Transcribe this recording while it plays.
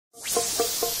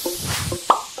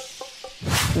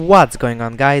What's going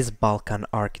on, guys? Balkan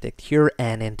Architect here,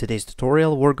 and in today's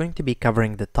tutorial we're going to be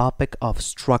covering the topic of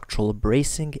structural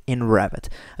bracing in Revit.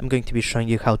 I'm going to be showing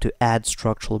you how to add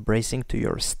structural bracing to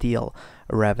your steel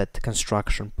Revit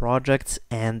construction projects,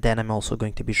 and then I'm also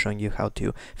going to be showing you how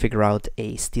to figure out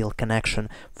a steel connection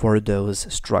for those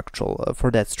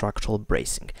that structural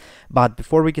bracing. But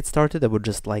before we get started, I would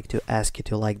just like to ask you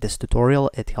to like this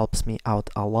tutorial. It helps me out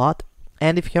a lot.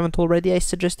 And if you haven't already, I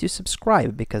suggest you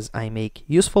subscribe because I make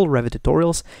useful Revit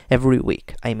tutorials every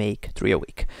week. I make 3 a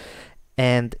week.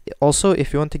 And also,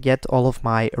 if you want to get all of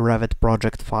my Revit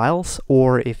project files,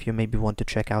 or if you maybe want to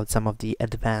check out some of the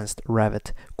advanced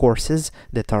Revit courses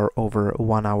that are over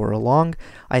 1 hour long,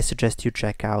 I suggest you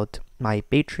check out my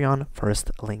Patreon, first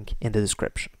link in the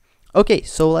description. Okay,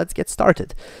 so let's get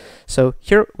started. So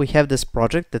here we have this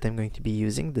project that I'm going to be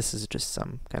using. This is just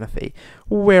some kind of a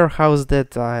warehouse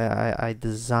that I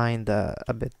designed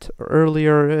a bit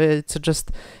earlier. It's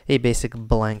just a basic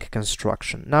blank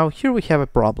construction. Now here we have a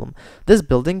problem. This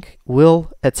building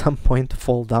will at some point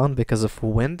fall down because of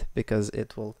wind, because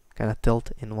it will kind of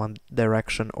tilt in one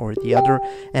direction or the other,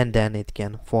 and then it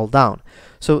can fall down.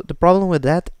 So the problem with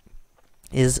that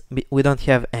is we don't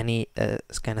have any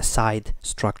kind of side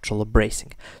structural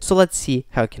bracing. So let's see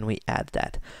how can we add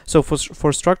that. So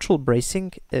for structural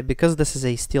bracing, because this is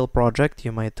a steel project,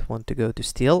 you might want to go to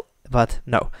steel, but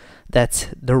no, that's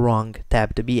the wrong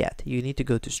tab to be at. You need to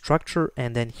go to structure,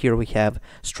 and then here we have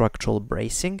structural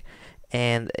bracing,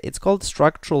 and it's called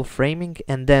structural framing,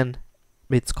 and then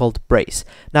it's called brace.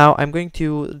 Now I'm going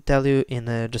to tell you in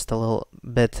just a little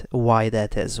bit why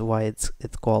that is, why it's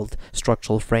called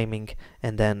structural framing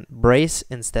and then brace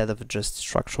instead of just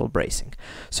structural bracing.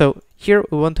 So here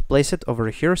we want to place it over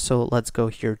here, so let's go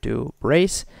here to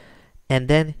brace, and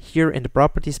then here in the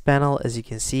properties panel, as you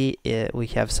can see, we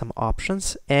have some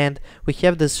options, and we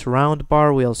have this round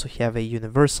bar. We also have a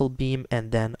universal beam,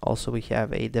 and then also we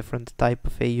have a different type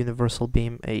of a universal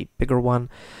beam, a bigger one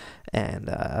and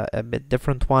a bit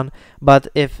different one. But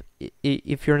if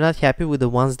you're not happy with the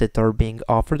ones that are being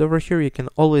offered over here, you can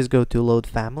always go to load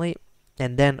family,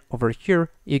 and then over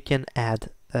here you can add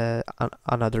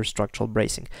another structural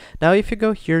bracing. Now if you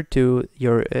go here to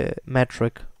your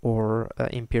metric or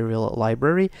imperial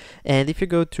library, and if you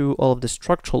go to all of the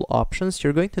structural options,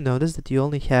 you're going to notice that you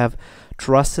only have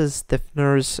trusses,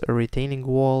 stiffeners, retaining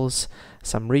walls,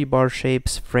 some rebar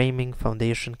shapes, framing,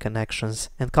 foundation, connections,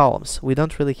 and columns. We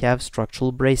don't really have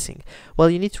structural bracing. Well,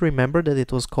 you need to remember that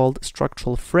it was called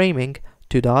structural framing,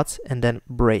 2 dots, and then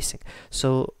bracing.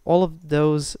 So all of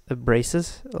those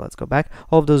braces, let's go back,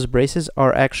 all of those braces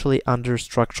are actually under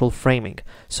structural framing.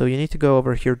 So you need to go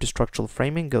over here to structural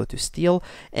framing, go to steel,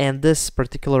 and this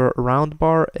particular round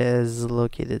bar is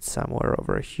located somewhere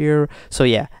over here. So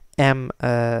yeah, M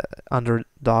under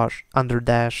dash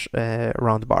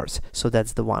round bars, so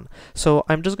that's the one. So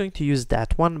I'm just going to use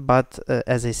that one, but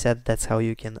as I said, that's how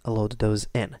you can load those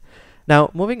in.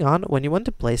 Now, moving on, when you want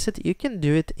to place it, you can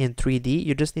do it in 3D.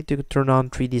 You just need to turn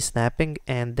on 3D snapping,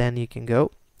 and then you can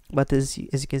go. But as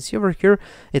you can see over here,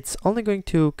 it's only going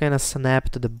to kind of snap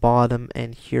to the bottom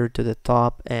and here to the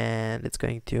top, and it's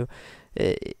going to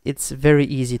it's very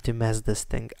easy to mess this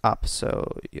thing up.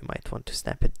 So you might want to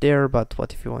snap it there, but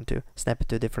what if you want to snap it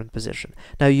to a different position?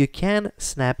 Now you can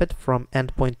snap it from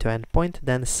endpoint to endpoint,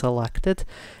 then select it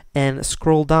and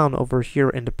scroll down over here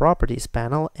in the properties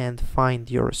panel and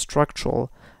find your structural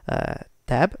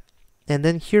tab. And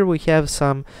then here we have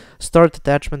some start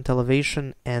attachment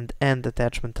elevation and end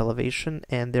attachment elevation,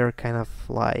 and they're kind of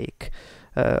like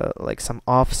some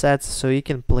offsets, so you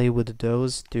can play with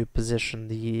those to position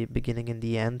the beginning and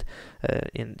the end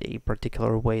in a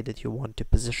particular way that you want to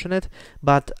position it,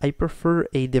 but I prefer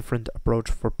a different approach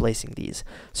for placing these.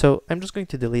 So I'm just going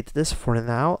to delete this for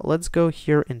now. Let's go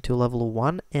here into level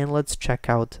 1 and let's check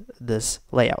out this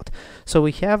layout. So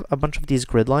we have a bunch of these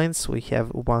grid lines. We have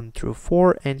 1 through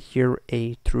 4 and here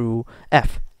A through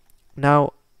F.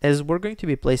 Now as we're going to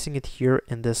be placing it here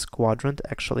in this quadrant,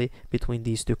 actually between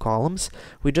these 2 columns,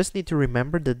 we just need to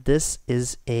remember that this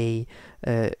is a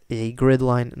grid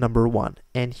line number 1,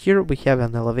 and here we have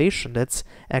an elevation that's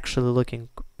actually looking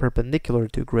perpendicular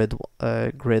to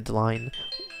grid line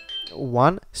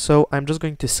 1. So I'm just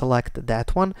going to select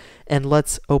that one, and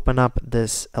let's open up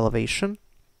this elevation.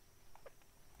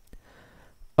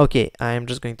 Okay, I'm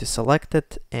just going to select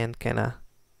it and kind of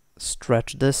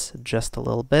stretch this just a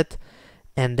little bit.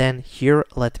 And then here,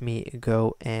 let me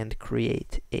go and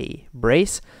create a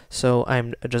brace. So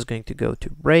I'm just going to go to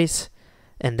brace,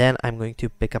 and then I'm going to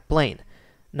pick a plane.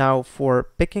 Now for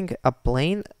picking a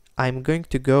plane, I'm going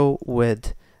to go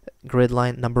with grid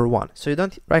line number 1. So you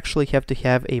don't actually have to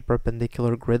have a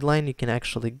perpendicular grid line. You can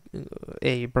actually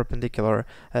a perpendicular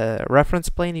reference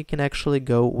plane. You can actually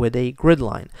go with a grid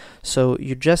line. So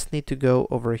you just need to go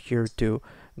over here to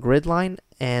grid line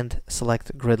and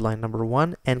select grid line number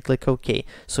 1 and click OK.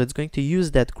 So it's going to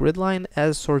use that grid line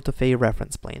as sort of a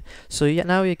reference plane. So yeah,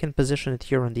 now you can position it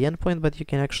here on the endpoint, but you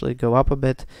can actually go up a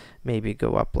bit, maybe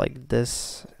go up like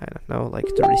this, I don't know, like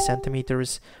 30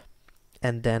 centimeters,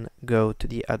 and then go to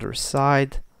the other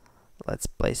side. Let's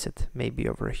place it maybe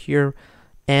over here.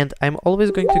 And I'm always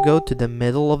going to go to the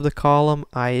middle of the column.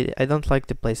 I don't like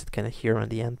to place it kind of here on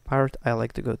the end part. I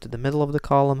like to go to the middle of the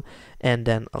column, and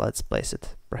then let's place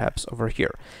it perhaps over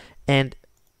here. And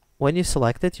when you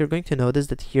select it, you're going to notice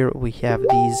that here we have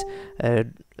these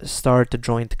start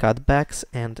joint cutbacks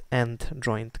and end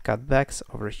joint cutbacks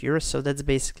over here. So that's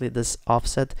basically this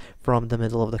offset from the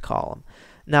middle of the column.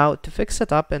 Now, to fix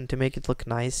it up and to make it look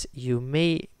nice, you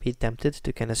may be tempted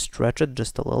to kind of stretch it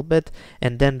just a little bit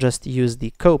and then just use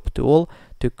the cope tool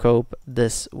to cope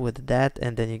this with that,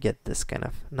 and then you get this kind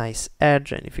of nice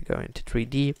edge. And if you go into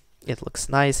 3D, it looks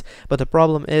nice, but the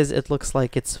problem is it looks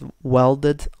like it's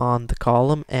welded on the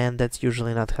column, and that's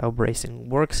usually not how bracing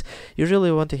works.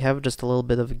 Usually we want to have just a little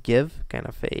bit of give, kind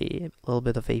of a little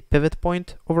bit of a pivot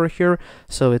point over here,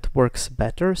 so it works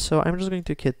better. So I'm just going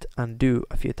to hit undo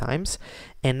a few times,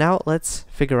 and now let's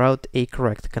figure out a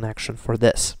correct connection for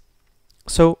this.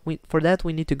 So for that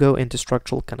we need to go into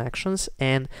structural connections,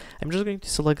 and I'm just going to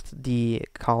select the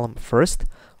column first,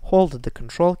 hold the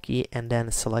control key, and then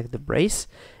select the brace,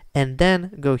 and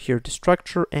then go here to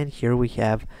structure, and here we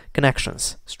have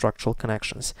connections, structural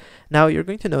connections. Now you're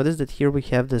going to notice that here we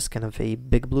have this kind of a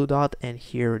big blue dot, and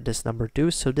here this number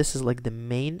 2. So this is like the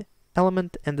main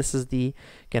element, and this is the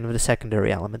kind of the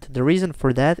secondary element. The reason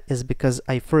for that is because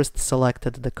I first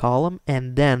selected the column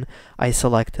and then I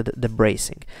selected the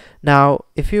bracing. Now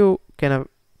if you kind of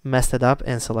messed it up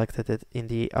and selected it in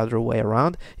the other way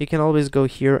around, you can always go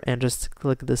here and just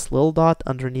click this little dot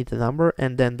underneath the number,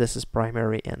 and then this is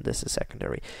primary and this is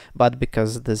secondary. But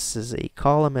because this is a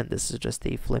column and this is just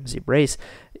a flimsy brace,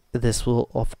 this will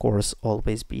of course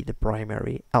always be the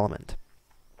primary element.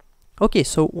 Okay,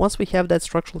 so once we have that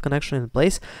structural connection in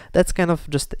place, that's kind of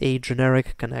just a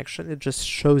generic connection. It just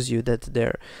shows you that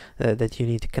that you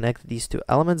need to connect these two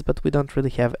elements, but we don't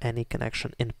really have any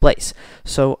connection in place.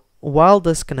 So while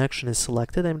this connection is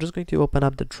selected, I'm just going to open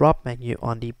up the drop menu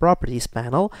on the properties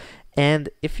panel, and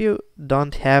if you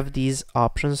don't have these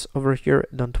options over here,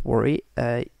 don't worry,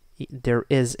 there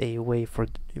is a way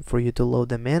for you to load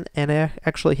them in, and I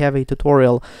actually have a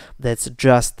tutorial that's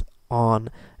just on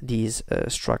these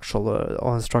structural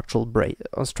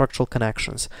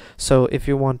connections. So if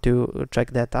you want to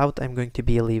check that out, I'm going to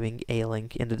be leaving a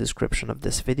link in the description of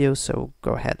this video, so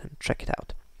go ahead and check it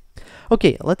out.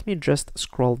 Okay, let me just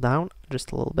scroll down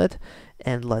just a little bit,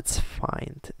 and let's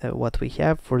find what we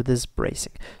have for this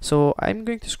bracing. So I'm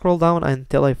going to scroll down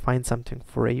until I find something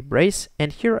for a brace,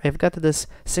 and here I've got this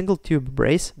single tube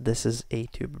brace. This is a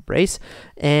tube brace,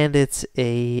 and it's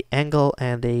a angle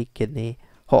and a kidney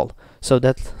hole. So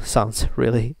that sounds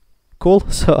really cool,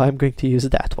 so I'm going to use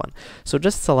that one. So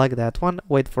just select that one,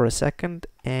 wait for a second,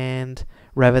 and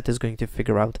Revit is going to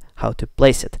figure out how to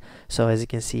place it. So as you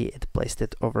can see, it placed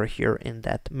it over here in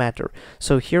that matter.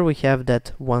 So here we have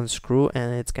that one screw,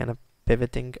 and it's kind of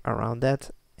pivoting around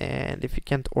that. And if you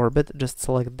can't orbit, just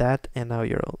select that, and now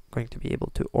you're going to be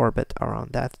able to orbit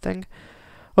around that thing.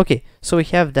 Okay, so we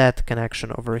have that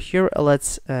connection over here.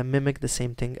 Let's mimic the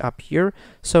same thing up here.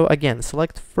 So again,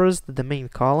 select first the main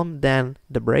column, then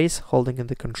the brace, holding in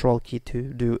the control key to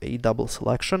do a double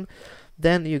selection.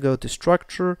 Then you go to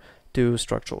structure, to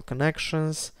structural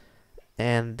connections,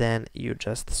 and then you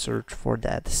just search for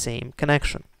that same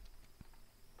connection.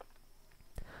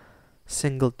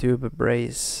 Single tube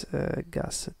brace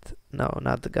gusset. No,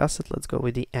 not the gusset. Let's go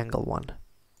with the angle one.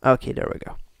 Okay, there we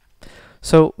go.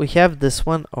 So we have this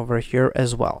one over here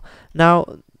as well.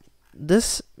 Now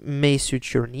this may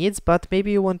suit your needs, but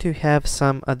maybe you want to have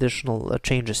some additional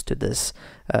changes to this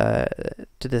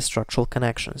structural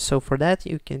connection. So for that,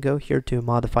 you can go here to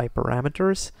modify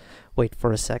parameters. Wait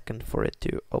for a second for it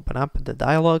to open up the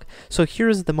dialog. So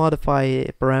here's the modify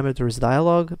parameters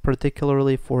dialog,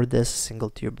 particularly for this single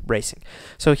tube bracing.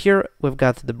 So here we've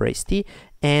got the brace T,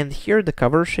 and here the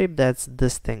cover shape, that's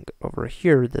this thing over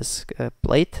here, this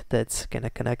plate that's kind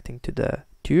of connecting to the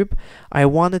tube. I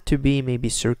want it to be maybe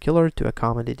circular to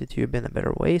accommodate the tube in a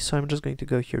better way, so I'm just going to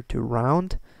go here to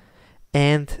round,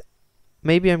 and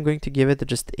maybe I'm going to give it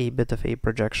just a bit of a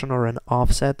projection or an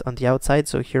offset on the outside.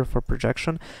 So here for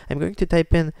projection, I'm going to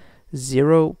type in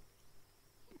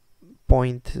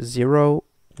 0.0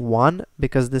 1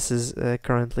 because this is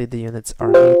currently the units are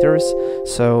meters,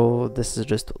 so this is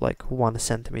just like 1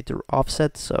 centimeter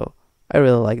offset. So I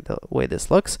really like the way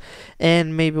this looks,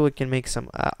 and maybe we can make some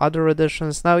other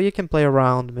additions. Now you can play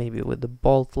around maybe with the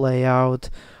bolt layout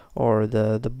or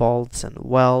the bolts and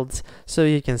welds, so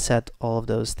you can set all of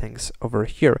those things over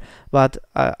here. But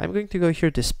I'm going to go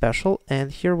here to special,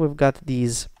 and here we've got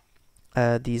these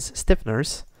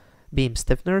stiffeners, beam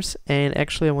stiffeners, and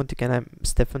actually I want to kind of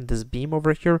stiffen this beam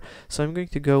over here, so I'm going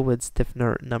to go with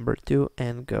stiffener number 2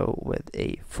 and go with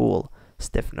a full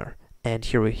stiffener. And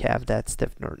here we have that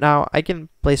stiffener. Now I can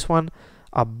place one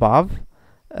above,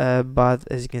 but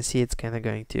as you can see, it's kind of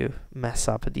going to mess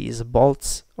up these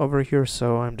bolts over here,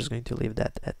 so I'm just going to leave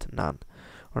that at none,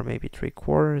 or maybe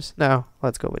 3/4. No,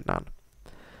 let's go with none.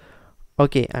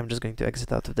 Okay, I'm just going to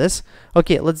exit out of this.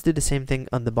 Okay, let's do the same thing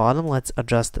on the bottom. Let's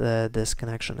adjust this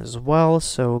connection as well.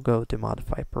 So go to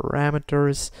modify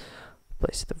parameters,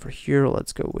 place it over here.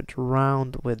 Let's go with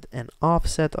round with an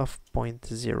offset of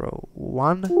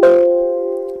 0.01.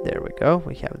 There we go.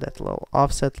 We have that little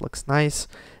offset, looks nice.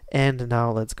 And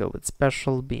now let's go with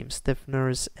special beam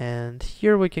stiffeners, and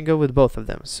here we can go with both of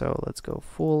them. So let's go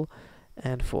full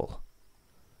and full.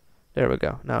 There we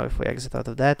go. Now if we exit out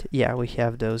of that, yeah, we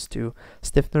have those two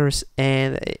stiffeners,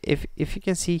 and if you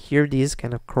can see here, these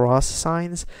kind of cross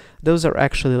signs, those are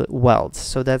actually welds.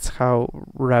 So that's how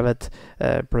Revit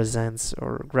presents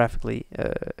or graphically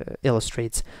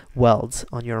illustrates welds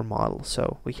on your model.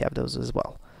 So we have those as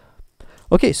well.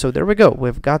 Okay, so there we go.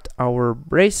 We've got our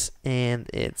brace and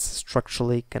it's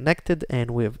structurally connected,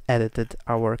 and we've edited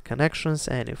our connections,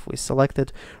 and if we select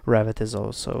it, Revit is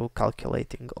also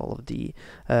calculating all of the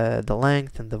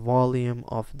length and the volume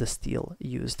of the steel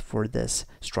used for this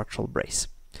structural brace.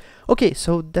 Okay,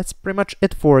 so that's pretty much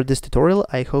it for this tutorial.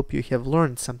 I hope you have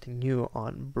learned something new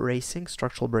on bracing,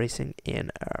 structural bracing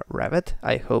in Revit.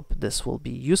 I hope this will be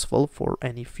useful for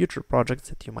any future projects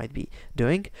that you might be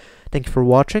doing. Thank you for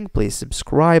watching. Please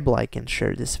subscribe, like, and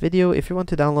share this video. If you want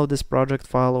to download this project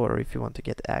file, or if you want to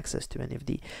get access to any of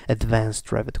the advanced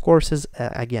Revit courses,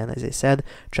 again, as I said,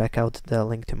 check out the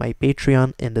link to my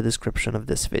Patreon in the description of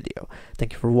this video.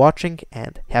 Thank you for watching,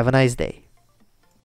 and have a nice day.